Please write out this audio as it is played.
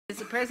Is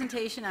a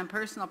presentation on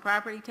personal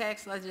property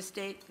tax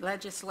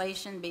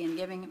legislation being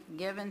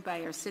given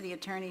by our city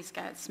attorney,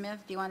 Scott Smith.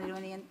 Do you want to do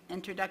any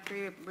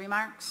introductory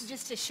remarks?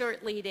 Just a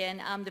short lead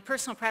in. The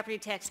personal property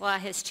tax law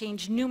has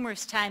changed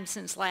numerous times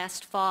since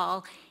last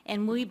fall,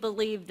 and we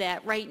believe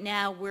that right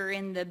now we're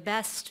in the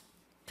best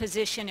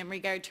position in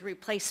regard to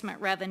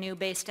replacement revenue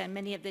based on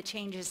many of the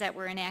changes that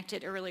were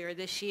enacted earlier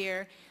this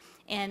year.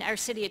 And our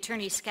city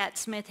attorney, Scott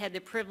Smith, had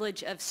the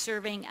privilege of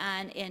serving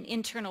on an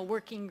internal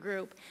working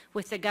group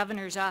with the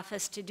governor's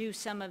office to do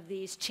some of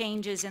these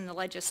changes in the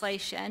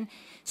legislation.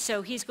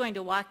 So he's going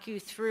to walk you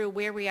through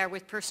where we are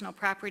with personal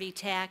property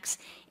tax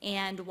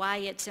and why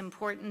it's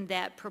important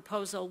that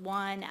Proposal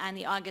 1 on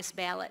the August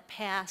ballot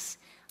pass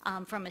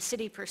from a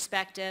city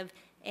perspective.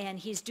 And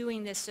he's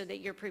doing this so that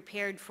you're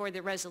prepared for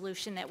the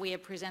resolution that we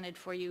have presented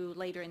for you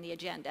later in the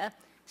agenda.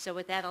 So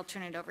with that, I'll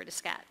turn it over to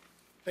Scott.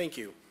 Thank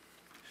you.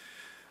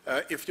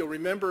 If you'll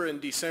remember, in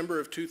December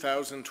of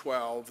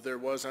 2012, there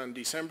was on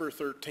December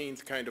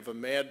 13th kind of a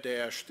mad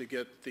dash to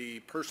get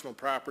the personal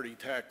property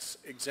tax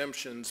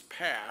exemptions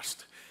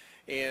passed.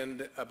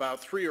 And about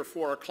 3 or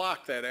 4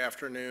 o'clock that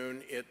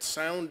afternoon, it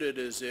sounded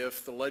as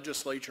if the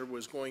legislature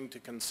was going to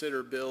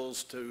consider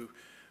bills to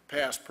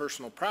pass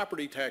personal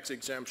property tax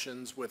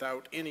exemptions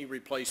without any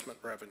replacement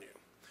revenue.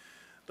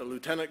 The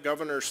Lieutenant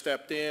Governor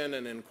stepped in,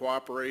 and in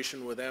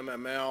cooperation with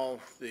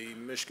MML, the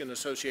Michigan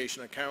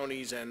Association of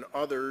Counties, and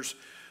others,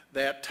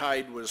 that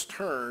tide was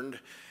turned.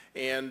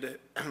 And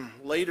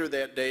later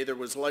that day there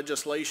was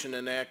legislation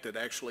enacted,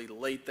 actually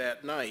late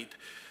that night,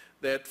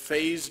 that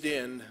phased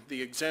in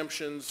the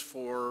exemptions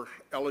for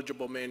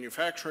eligible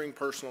manufacturing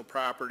personal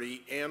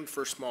property and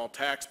for small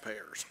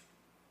taxpayers.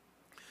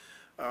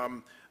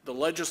 The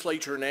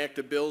legislature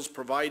enacted bills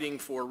providing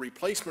for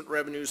replacement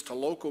revenues to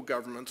local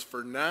governments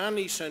for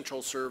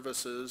non-essential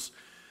services.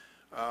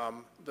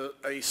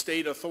 A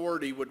state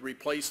authority would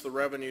replace the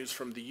revenues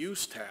from the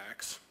use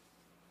tax.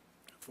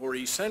 For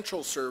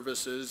essential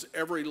services,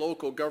 every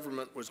local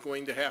government was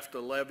going to have to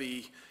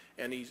levy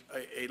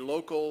a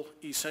local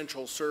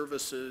essential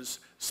services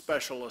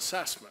special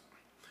assessment.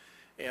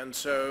 And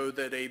so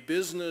that a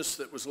business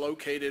that was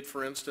located,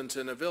 for instance,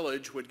 in a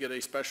village would get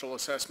a special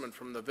assessment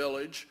from the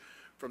village,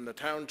 from the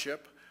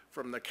township,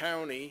 from the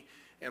county,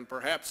 and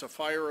perhaps a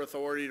fire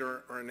authority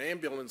or an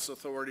ambulance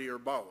authority or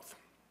both.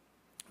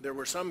 There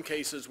were some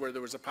cases where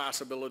there was a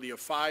possibility of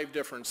 5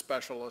 different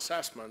special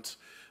assessments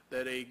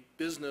that a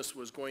business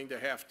was going to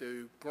have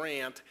to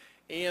grant,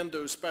 and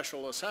those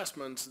special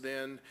assessments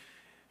then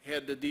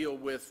had to deal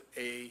with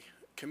a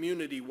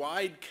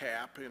community-wide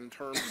cap in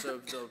terms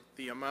of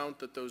the amount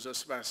that those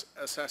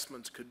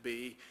assessments could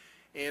be,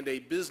 and a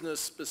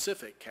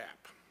business-specific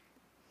cap.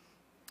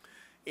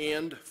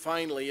 And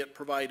finally, it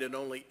provided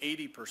only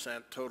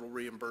 80% total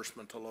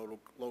reimbursement to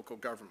local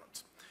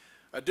governments.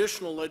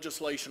 Additional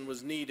legislation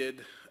was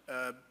needed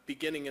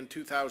beginning in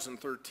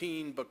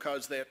 2013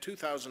 because that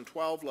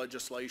 2012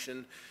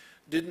 legislation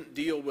didn't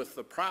deal with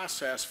the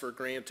process for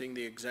granting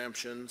the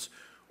exemptions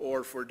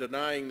or for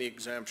denying the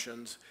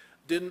exemptions,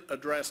 didn't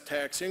address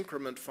tax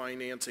increment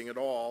financing at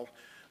all.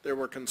 There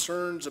were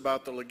concerns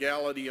about the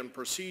legality and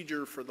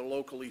procedure for the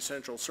local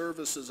essential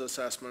services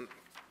assessment.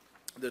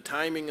 The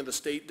timing of the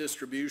state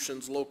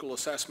distributions, local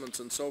assessments,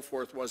 and so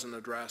forth wasn't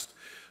addressed.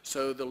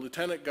 So the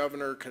Lieutenant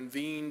Governor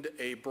convened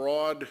a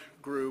broad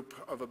group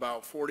of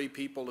about 40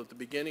 people at the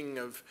beginning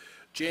of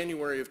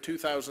January of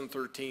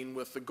 2013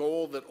 with the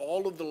goal that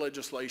all of the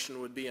legislation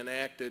would be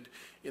enacted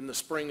in the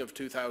spring of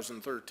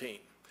 2013.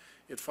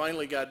 It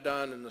finally got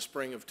done in the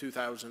spring of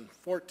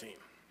 2014.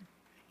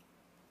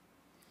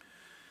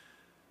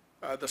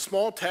 The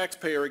small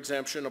taxpayer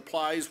exemption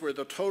applies where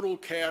the total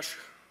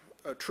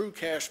true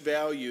cash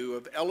value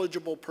of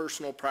eligible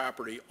personal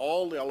property,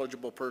 all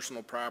eligible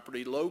personal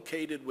property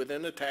located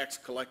within a tax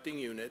collecting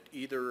unit,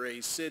 either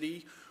a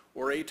city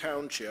or a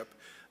township,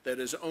 that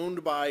is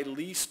owned by,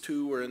 leased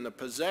to, or in the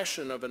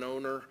possession of an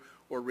owner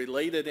or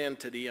related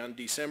entity on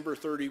December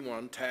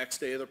 31, tax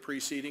day of the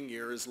preceding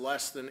year, is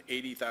less than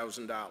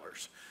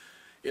 $80,000.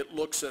 It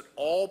looks at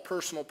all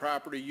personal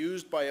property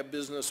used by a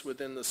business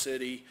within the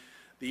city.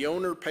 The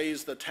owner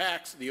pays the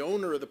tax, the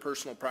owner of the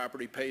personal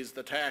property pays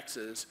the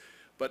taxes,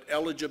 but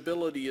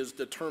eligibility is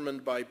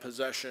determined by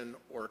possession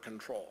or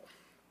control.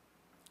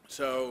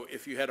 So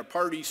if you had a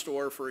party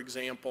store, for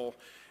example,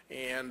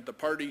 and the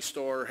party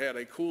store had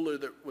a cooler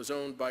that was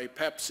owned by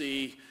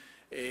Pepsi,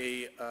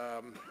 a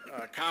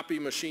copy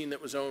machine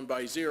that was owned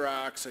by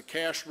Xerox, a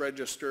cash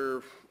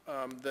register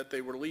that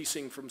they were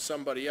leasing from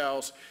somebody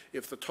else,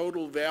 if the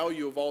total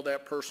value of all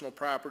that personal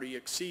property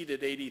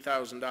exceeded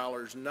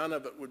 $80,000, none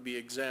of it would be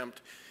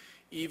exempt,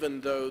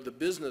 even though the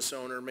business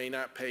owner may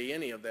not pay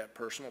any of that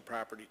personal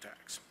property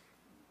tax.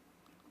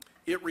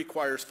 It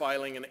requires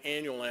filing an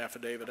annual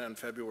affidavit on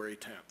February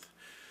 10th.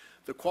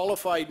 The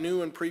qualified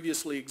new and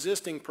previously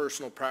existing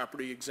personal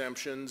property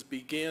exemptions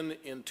begin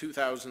in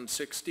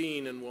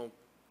 2016, and we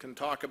can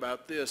talk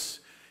about this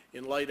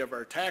in light of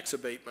our tax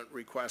abatement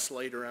requests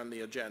later on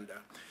the agenda.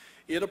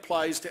 It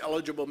applies to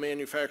eligible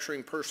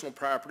manufacturing personal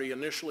property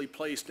initially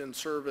placed in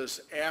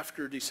service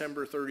after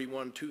December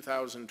 31,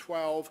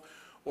 2012,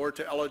 or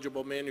to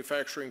eligible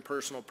manufacturing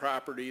personal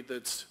property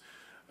that's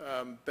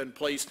been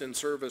placed in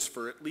service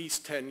for at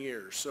least 10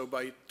 years. So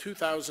by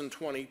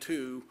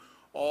 2022,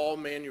 all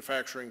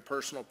manufacturing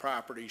personal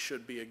property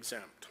should be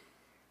exempt.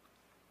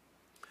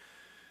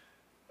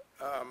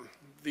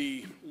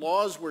 The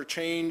laws were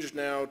changed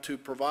now to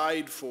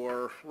provide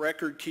for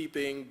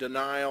record-keeping,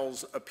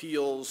 denials,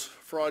 appeals,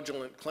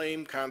 fraudulent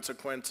claim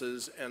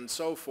consequences, and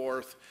so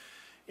forth.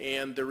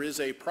 And there is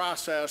a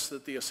process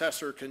that the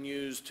assessor can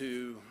use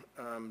to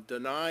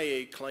deny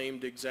a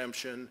claimed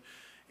exemption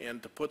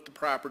and to put the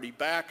property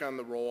back on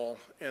the roll,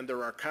 and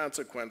there are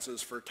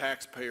consequences for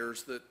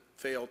taxpayers that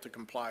fail to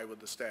comply with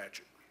the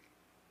statute.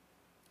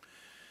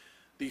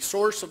 The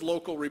source of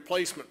local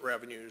replacement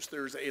revenues,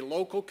 there's a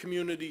local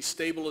community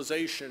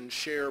stabilization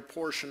share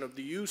portion of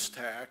the use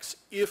tax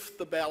if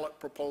the ballot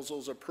proposal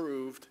is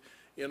approved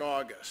in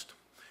August.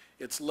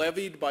 It's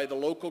levied by the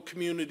local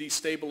community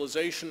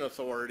stabilization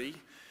authority,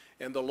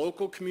 and the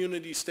local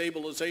community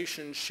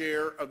stabilization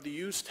share of the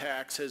use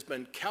tax has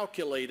been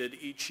calculated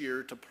each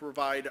year to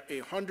provide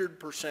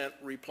 100%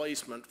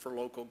 replacement for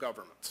local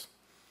governments.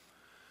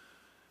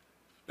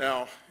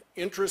 Now,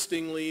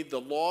 interestingly, the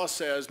law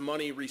says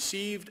money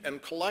received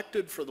and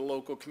collected for the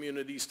local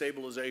community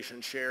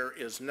stabilization share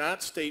is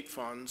not state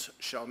funds,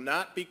 shall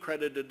not be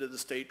credited to the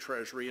state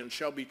treasury, and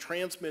shall be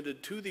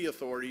transmitted to the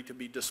authority to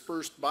be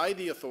dispersed by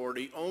the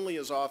authority only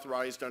as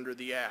authorized under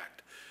the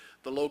Act.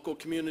 The local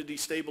community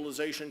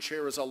stabilization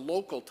share is a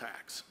local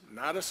tax,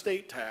 not a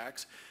state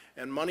tax,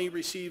 and money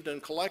received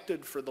and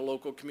collected for the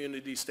local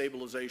community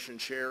stabilization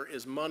share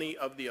is money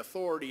of the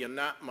authority and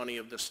not money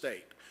of the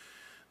state.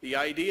 The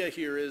idea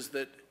here is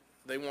that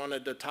they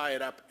wanted to tie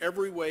it up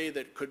every way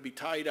that could be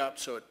tied up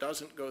so it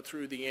doesn't go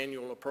through the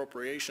annual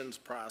appropriations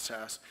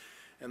process,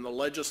 and the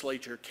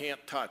legislature can't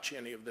touch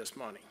any of this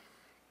money.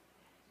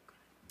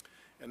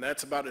 And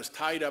that's about as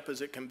tied up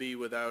as it can be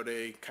without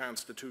a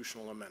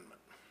constitutional amendment.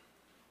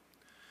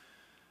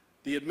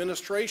 The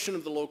administration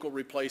of the local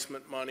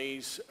replacement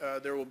monies,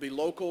 there will be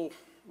local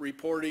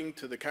reporting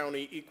to the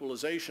county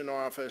equalization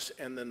office,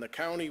 and then the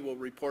county will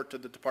report to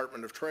the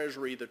Department of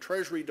Treasury. The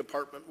Treasury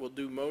Department will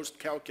do most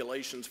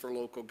calculations for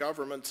local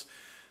governments.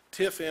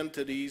 TIF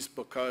entities,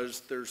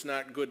 because there's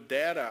not good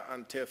data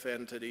on TIF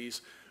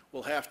entities,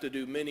 will have to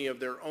do many of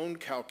their own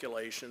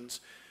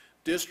calculations.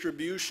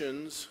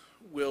 Distributions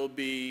will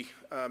be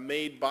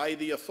made by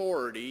the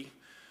authority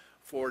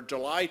for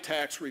July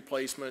tax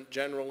replacement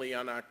generally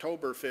on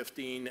October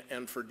 15,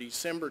 and for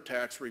December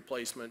tax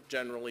replacement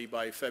generally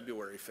by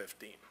February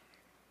 15.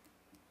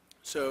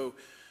 So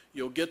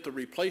you'll get the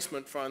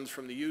replacement funds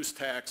from the use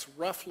tax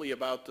roughly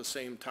about the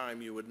same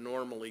time you would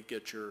normally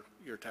get your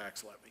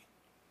tax levy.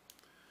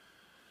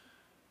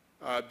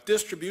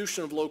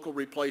 Distribution of local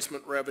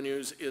replacement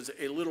revenues is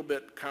a little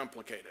bit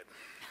complicated.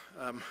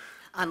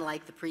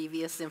 Unlike the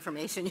previous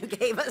information you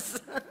gave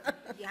us.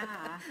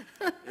 Yeah.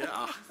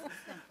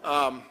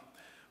 Yeah.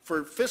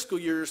 For fiscal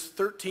years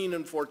 13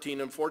 and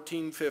 14 and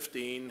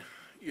 14-15,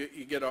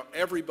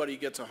 everybody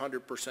gets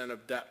 100%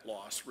 of debt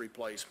loss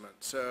replacement.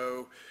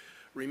 So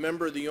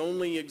remember, the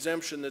only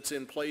exemption that's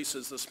in place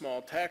is the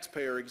small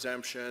taxpayer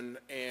exemption,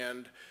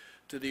 and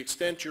to the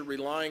extent you're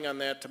relying on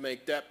that to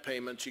make debt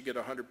payments, you get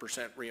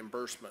 100%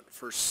 reimbursement.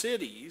 For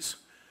cities,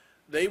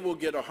 they will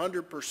get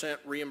 100%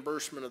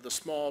 reimbursement of the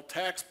small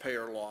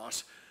taxpayer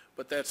loss,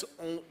 but that's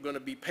going to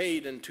be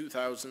paid in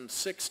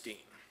 2016.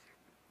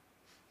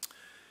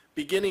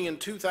 Beginning in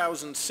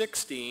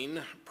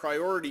 2016,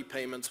 priority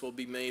payments will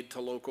be made to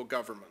local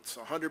governments.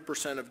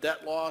 100% of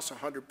debt loss,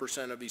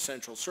 100% of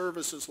essential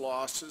services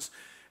losses,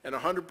 and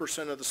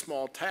 100% of the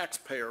small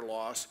taxpayer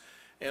loss.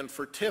 And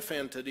for TIF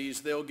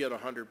entities, they'll get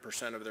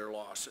 100% of their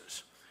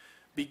losses.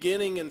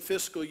 Beginning in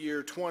fiscal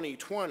year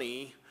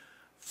 2020,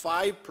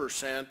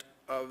 5%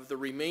 of the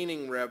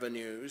remaining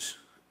revenues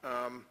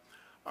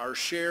are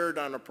shared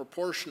on a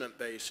proportionate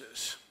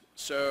basis.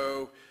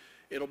 So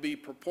it'll be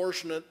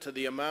proportionate to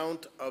the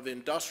amount of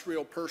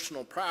industrial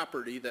personal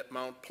property that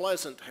Mount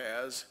Pleasant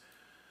has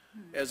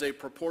as a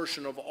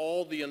proportion of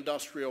all the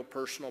industrial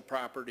personal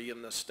property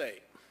in the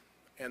state.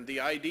 And the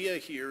idea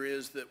here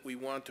is that we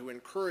want to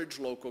encourage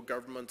local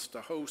governments to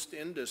host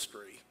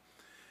industry.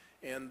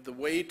 And the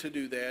way to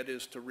do that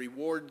is to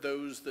reward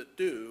those that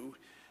do,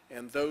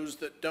 and those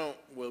that don't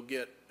will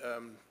get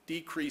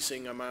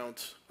decreasing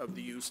amounts of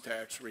the use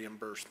tax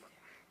reimbursement.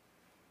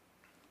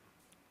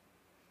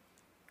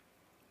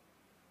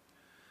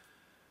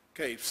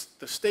 Okay,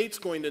 the state's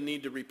going to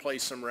need to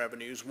replace some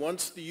revenues.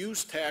 Once the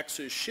use tax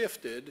is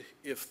shifted,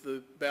 if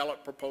the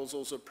ballot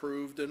proposal is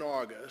approved in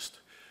August,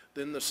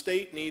 then the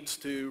state needs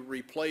to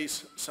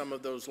replace some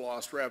of those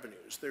lost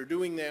revenues. They're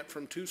doing that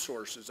from two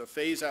sources: a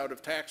phase out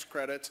of tax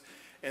credits,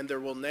 and there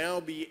will now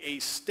be a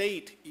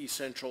state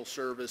essential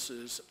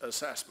services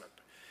assessment.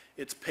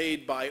 It's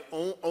paid by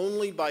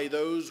only by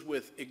those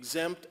with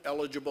exempt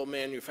eligible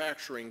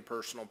manufacturing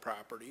personal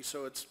property,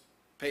 so it's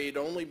paid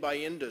only by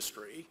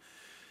industry.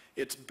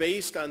 It's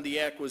based on the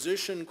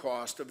acquisition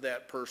cost of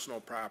that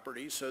personal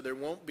property, so there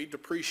won't be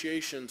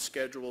depreciation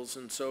schedules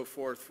and so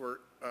forth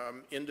for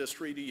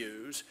industry to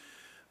use.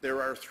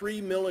 There are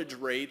 3 millage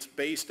rates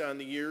based on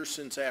the years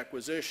since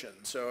acquisition.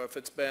 So if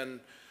it's been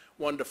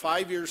 1 to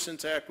 5 years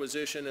since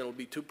acquisition, it'll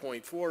be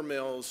 2.4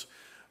 mills,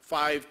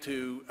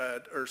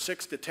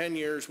 6 to 10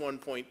 years,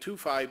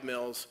 1.25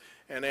 mills,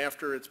 and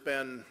after it's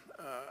been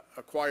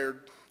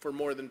acquired for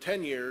more than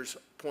 10 years,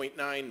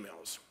 0.9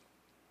 mills.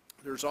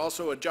 There's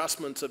also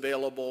adjustments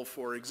available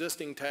for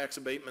existing tax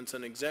abatements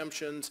and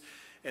exemptions,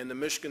 and the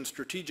Michigan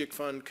Strategic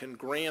Fund can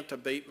grant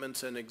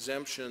abatements and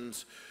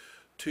exemptions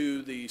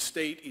to the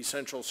state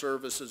essential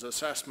services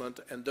assessment,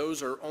 and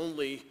those are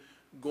only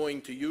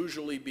going to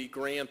usually be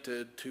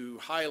granted to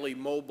highly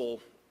mobile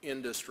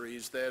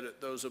industries.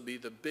 Those will be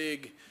the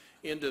big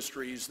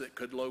industries that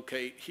could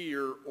locate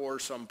here or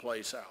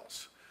someplace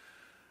else.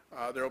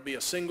 There will be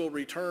a single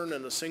return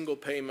and a single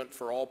payment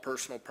for all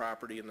personal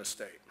property in the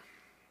state.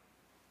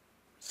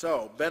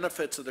 So,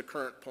 benefits of the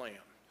current plan.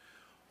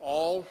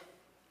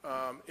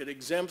 It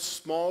exempts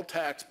small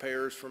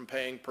taxpayers from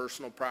paying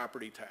personal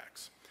property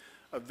tax.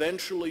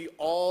 Eventually,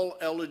 all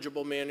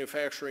eligible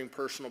manufacturing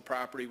personal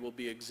property will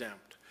be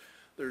exempt.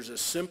 There's a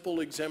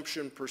simple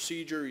exemption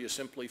procedure. You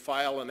simply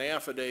file an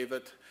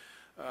affidavit.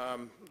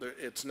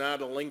 It's not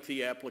a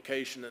lengthy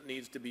application that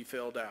needs to be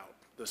filled out.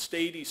 The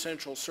state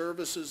essential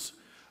services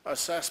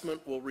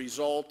assessment will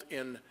result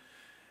in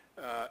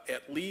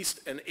at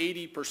least an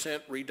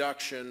 80%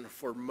 reduction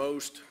for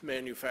most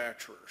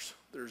manufacturers.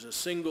 There's a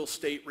single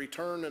state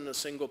return and a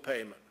single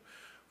payment.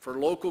 For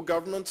local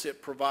governments,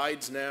 it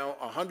provides now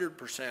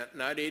 100%,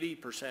 not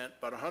 80%,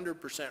 but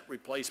 100%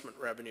 replacement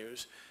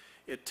revenues.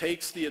 It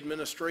takes the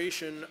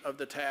administration of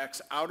the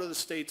tax out of the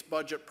state's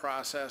budget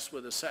process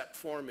with a set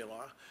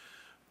formula.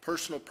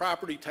 Personal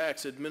property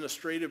tax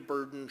administrative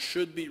burden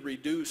should be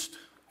reduced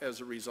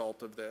as a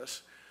result of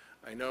this.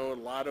 I know a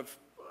lot of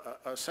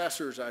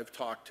assessors I've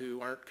talked to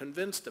aren't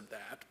convinced of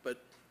that,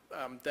 but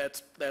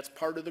that's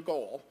part of the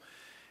goal.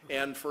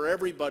 And for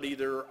everybody,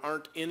 there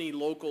aren't any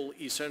local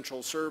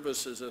essential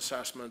services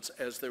assessments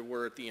as there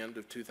were at the end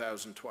of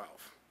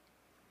 2012.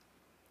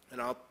 And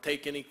I'll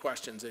take any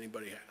questions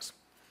anybody has.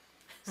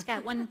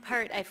 Scott, one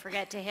part I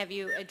forgot to have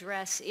you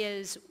address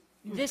is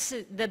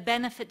the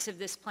benefits of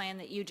this plan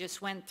that you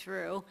just went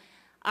through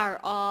are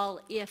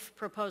all if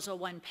Proposal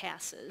 1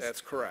 passes.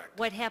 That's correct.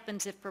 What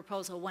happens if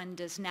Proposal 1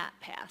 does not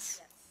pass?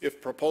 If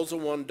Proposal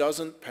 1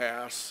 doesn't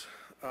pass,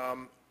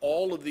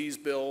 all of these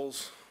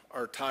bills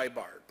are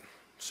tie-barred.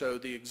 So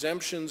the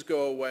exemptions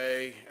go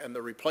away and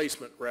the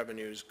replacement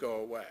revenues go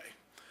away.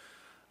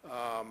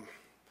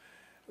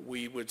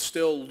 We would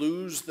still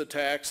lose the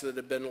tax that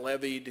had been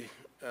levied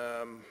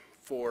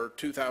for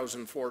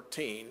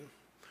 2014,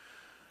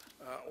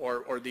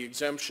 or the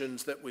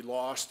exemptions that we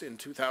lost in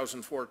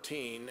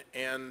 2014,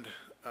 and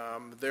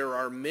there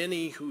are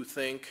many who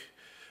think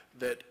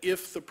that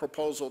if the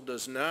proposal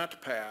does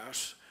not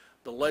pass,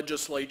 the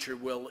legislature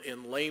will,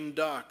 in lame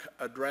duck,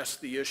 address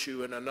the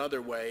issue in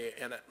another way,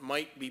 and it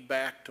might be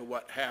back to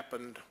what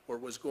happened or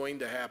was going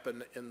to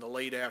happen in the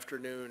late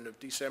afternoon of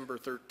December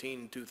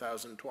 13,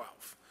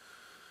 2012.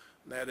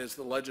 That is,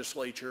 the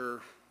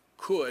legislature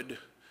could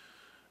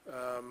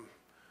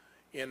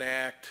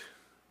enact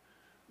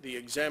the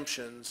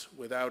exemptions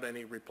without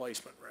any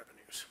replacement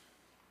revenues.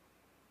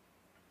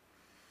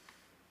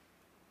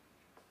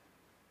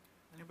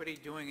 Anybody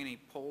doing any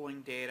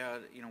polling data,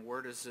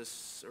 where does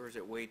this, or is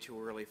it way too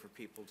early for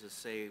people to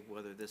say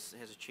whether this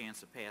has a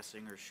chance of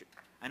passing, or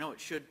I know it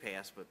should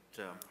pass, but...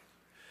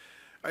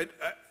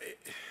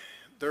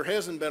 There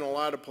hasn't been a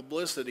lot of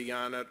publicity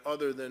on it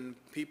other than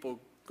people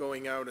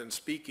going out and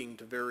speaking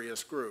to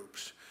various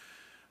groups.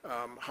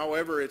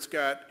 However, it's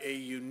got a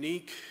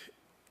unique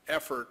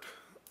effort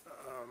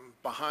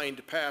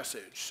behind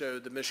passage. So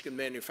the Michigan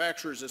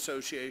Manufacturers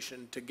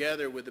Association,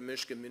 together with the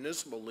Michigan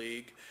Municipal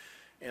League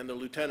and the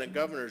Lieutenant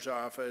Governor's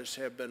Office,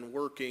 have been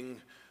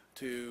working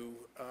to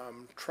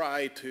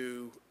try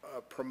to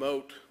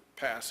promote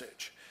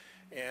passage.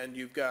 And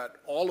you've got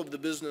all of the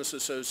business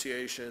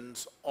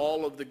associations,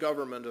 all of the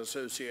government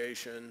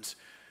associations,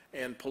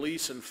 and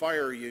police and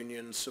fire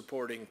unions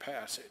supporting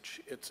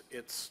passage.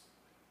 It's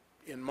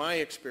in my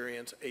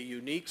experience, a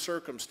unique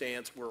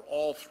circumstance where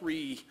all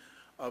three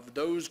of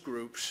those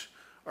groups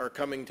are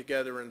coming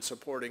together and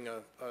supporting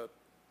a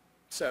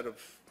set of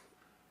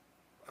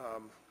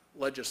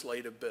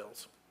legislative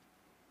bills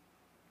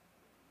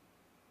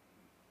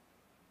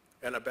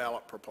and a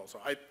ballot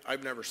proposal.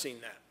 I've never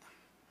seen that.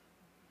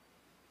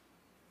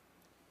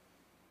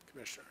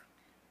 Commissioner.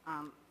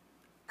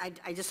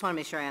 I just want to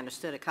make sure I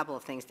understood a couple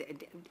of things.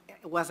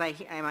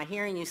 Am I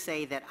hearing you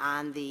say that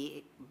on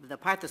the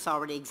part that's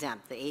already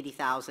exempt, the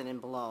 80,000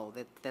 and below,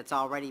 that's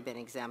already been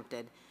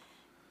exempted,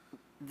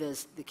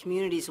 the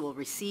communities will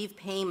receive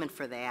payment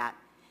for that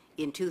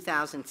in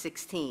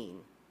 2016?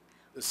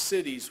 The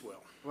cities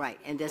will. Right,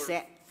 and does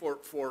that...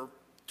 For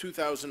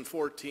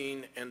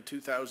 2014 and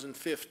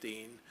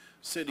 2015,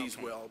 cities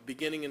Okay. will.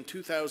 Beginning in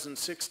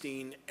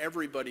 2016,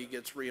 everybody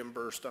gets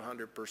reimbursed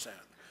 100%.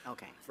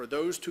 Okay. For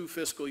those 2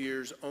 fiscal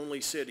years,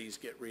 only cities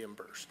get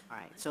reimbursed. All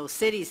right, so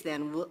cities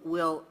then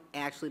will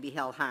actually be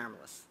held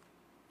harmless.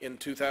 In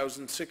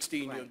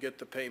 2016, you'll Right. get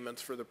the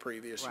payments for the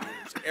previous Right.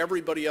 years.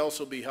 Everybody else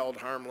will be held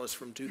harmless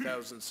from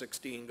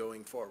 2016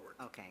 going forward.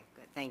 Okay,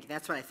 good, thank you.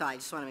 That's what I thought. I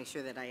just want to make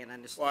sure that I had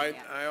understood Well,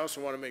 that. I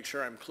also want to make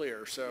sure I'm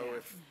clear, so Yeah.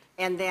 if,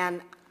 And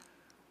then,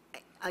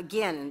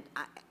 again,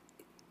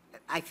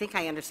 I think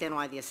I understand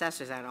why the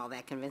assessors aren't all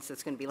that convinced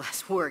it's going to be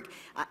less work.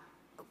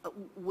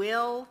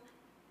 Will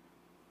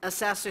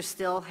assessors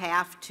still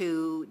have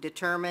to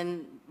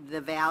determine the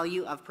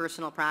value of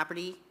personal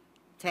property,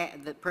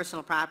 the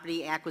personal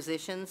property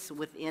acquisitions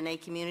within a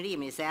community? I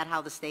mean, is that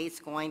how the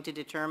state's going to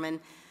determine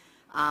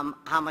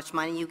how much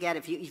money you get?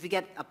 If you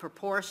get a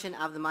proportion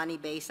of the money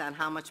based on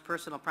how much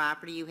personal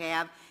property you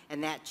have,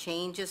 and that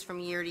changes from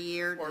year to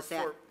year, or does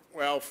that?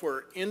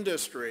 for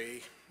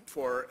industry,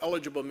 for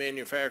eligible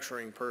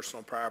manufacturing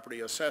personal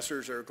property,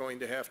 assessors are going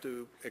to have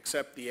to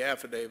accept the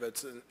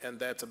affidavits, and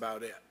that's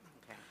about it.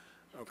 Okay.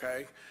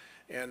 Okay?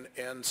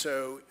 And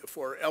so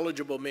for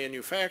eligible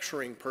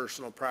manufacturing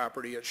personal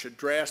property, it should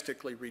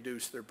drastically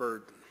reduce their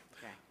burden.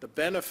 Okay. The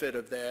benefit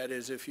of that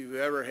is if you've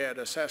ever had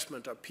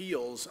assessment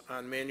appeals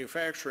on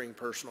manufacturing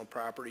personal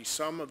property,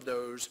 some of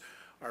those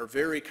are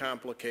very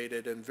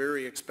complicated and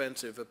very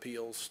expensive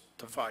appeals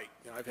to fight.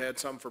 You know, I've had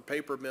some for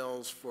paper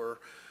mills, for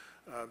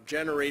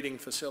generating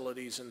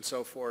facilities and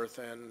so forth,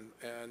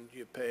 and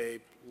you pay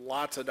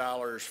lots of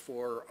dollars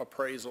for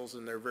appraisals,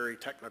 and they're very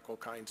technical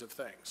kinds of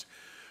things.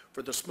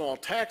 For the small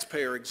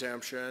taxpayer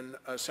exemption,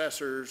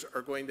 assessors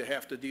are going to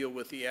have to deal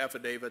with the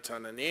affidavits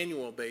on an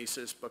annual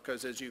basis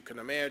because, as you can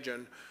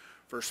imagine,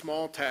 for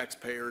small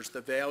taxpayers,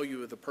 the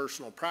value of the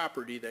personal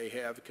property they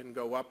have can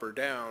go up or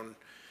down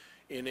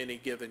in any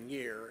given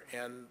year.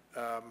 And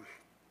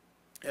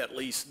at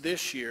least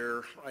this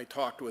year, I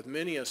talked with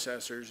many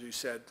assessors who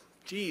said,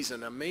 geez,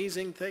 an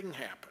amazing thing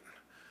happened.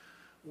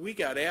 We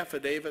got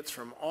affidavits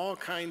from all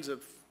kinds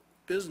of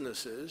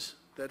businesses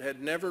that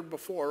had never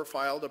before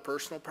filed a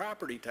personal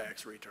property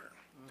tax return.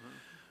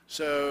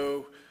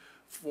 So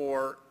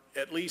for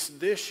at least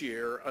this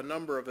year, a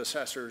number of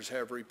assessors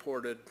have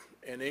reported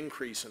an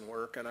increase in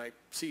work, and I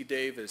see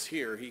Dave is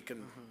here. He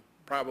can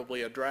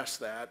probably address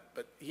that,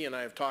 but he and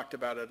I have talked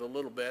about it a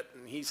little bit,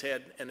 and he's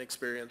had an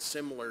experience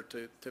similar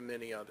to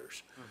many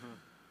others.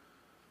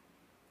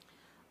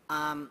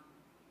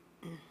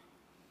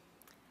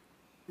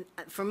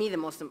 For me, the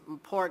most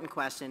important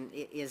question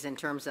is in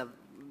terms of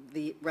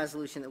the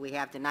resolution that we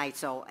have tonight.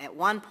 So at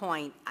one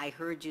point, I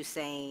heard you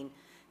saying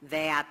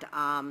that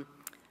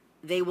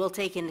they will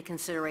take into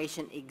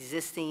consideration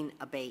existing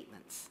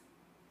abatements.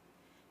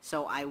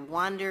 So I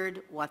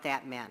wondered what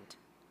that meant.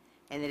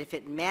 And that if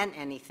it meant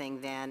anything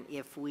then,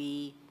 if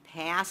we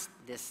passed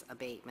this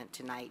abatement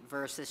tonight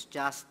versus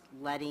just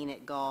letting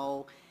it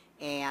go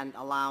and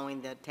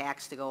allowing the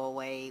tax to go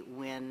away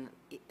when,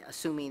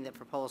 assuming that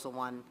proposal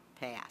 1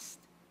 passed.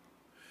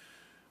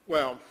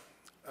 Well,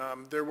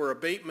 there were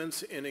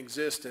abatements in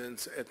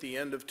existence at the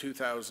end of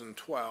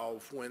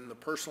 2012 when the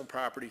personal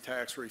property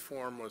tax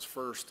reform was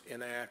first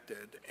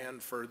enacted.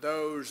 And for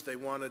those, they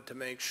wanted to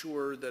make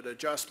sure that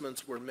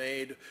adjustments were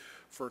made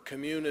for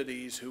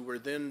communities who were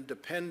then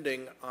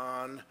depending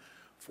on,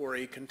 for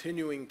a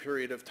continuing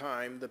period of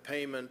time, the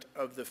payment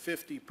of the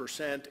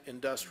 50%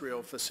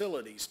 industrial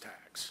facilities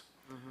tax.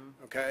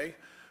 Okay?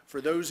 For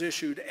those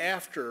issued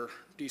after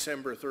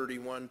December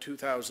 31,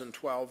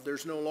 2012,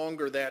 there's no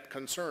longer that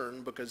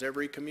concern because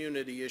every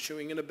community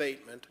issuing an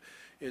abatement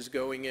is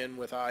going in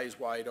with eyes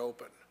wide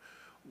open.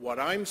 What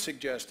I'm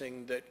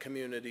suggesting that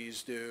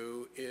communities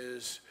do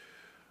is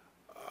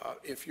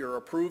if you're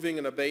approving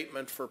an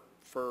abatement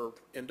for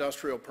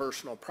industrial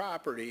personal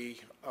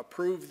property,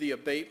 approve the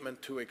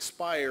abatement to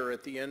expire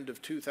at the end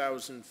of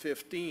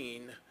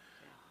 2015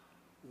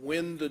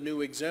 when the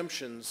new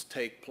exemptions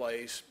take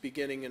place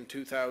beginning in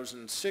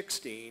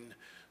 2016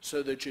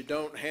 so that you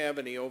don't have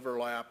any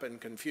overlap and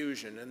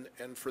confusion.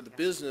 And for the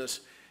business,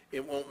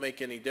 it won't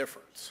make any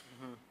difference.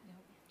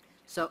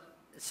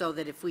 So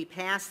that if we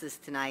pass this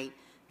tonight,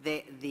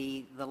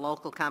 the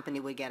local company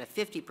would get a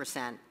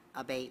 50%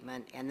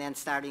 abatement, and then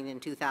starting in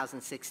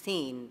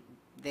 2016,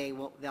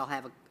 they'll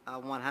have a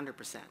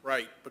 100%.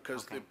 Right,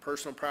 because the Okay.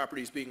 personal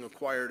property is being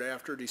acquired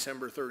after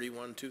December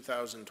 31,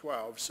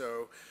 2012,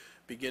 so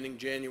beginning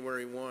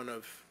January 1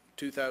 of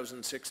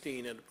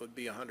 2016, it would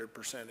be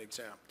 100%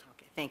 exempt.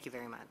 Okay, thank you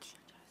very much.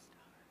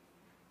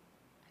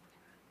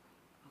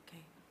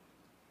 Okay.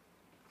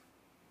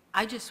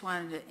 I just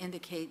wanted to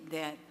indicate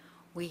that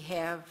we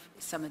have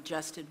some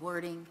adjusted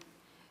wording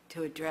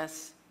to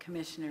address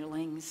Commissioner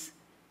Ling's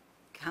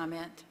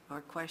comment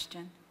or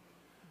question.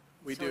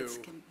 We So do, it's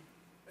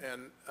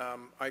and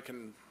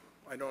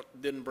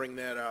didn't bring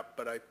that up,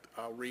 but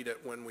I'll read it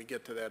when we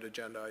get to that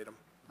agenda item.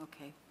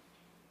 Okay.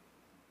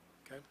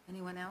 Okay?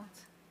 Anyone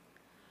else?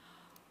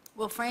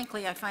 Well,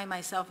 frankly, I find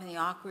myself in the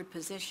awkward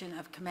position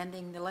of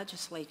commending the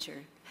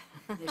legislature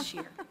this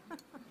year.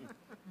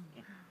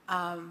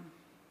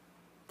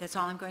 That's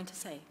all I'm going to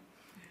say.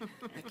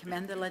 I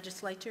commend the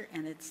legislature,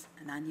 and it's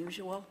an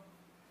unusual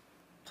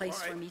place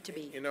Well, for me to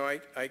be. You know,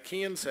 I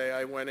can say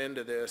I went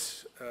into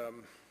this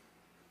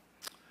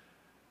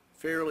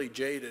fairly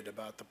jaded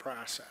about the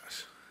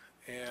process.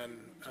 And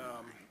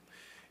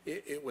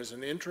it was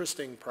an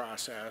interesting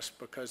process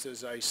because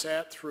as I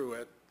sat through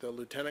it, the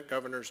Lieutenant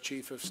Governor's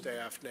Chief of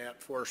Staff, Nat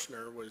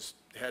Forstner, was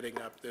heading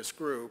up this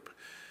group.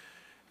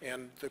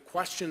 And the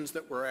questions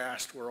that were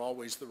asked were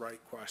always the right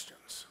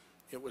questions.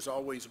 It was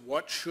always,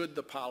 what should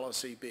the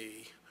policy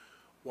be?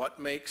 What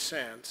makes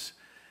sense?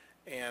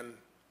 And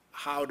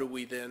how do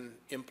we then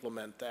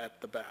implement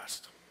that the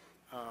best?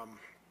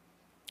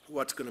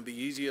 What's going to be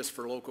easiest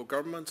for local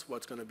governments?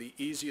 What's going to be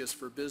easiest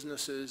for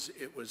businesses?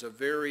 It was a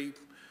very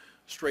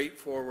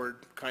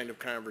straightforward kind of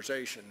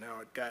conversation. Now,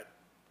 it got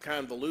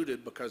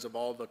convoluted because of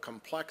all the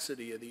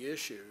complexity of the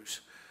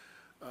issues,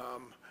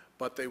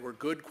 but they were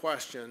good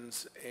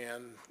questions,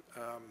 and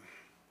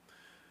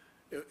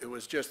it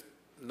was just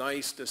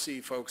nice to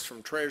see folks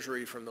from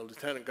Treasury, from the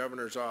Lieutenant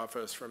Governor's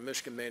Office, from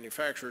Michigan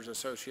Manufacturers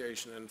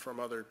Association, and from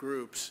other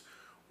groups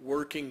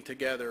working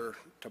together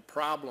to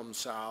problem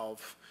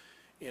solve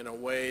in a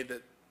way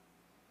that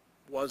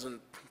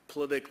wasn't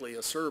politically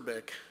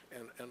acerbic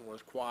and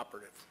was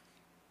cooperative.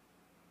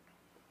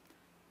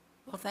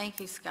 Well,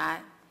 thank you, Scott.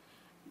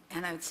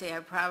 And I would say I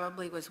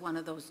probably was one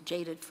of those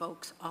jaded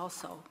folks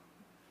also.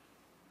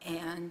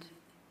 And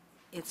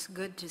it's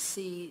good to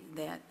see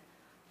that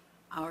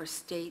our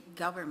state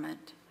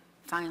government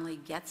finally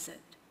gets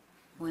it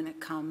when it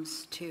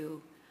comes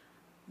to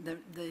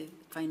the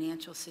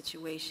financial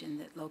situation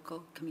that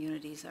local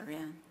communities are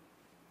in.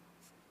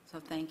 So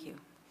thank you.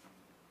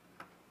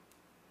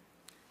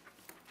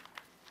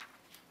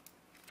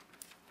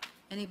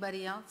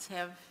 Anybody else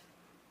have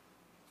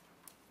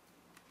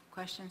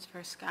questions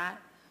for Scott?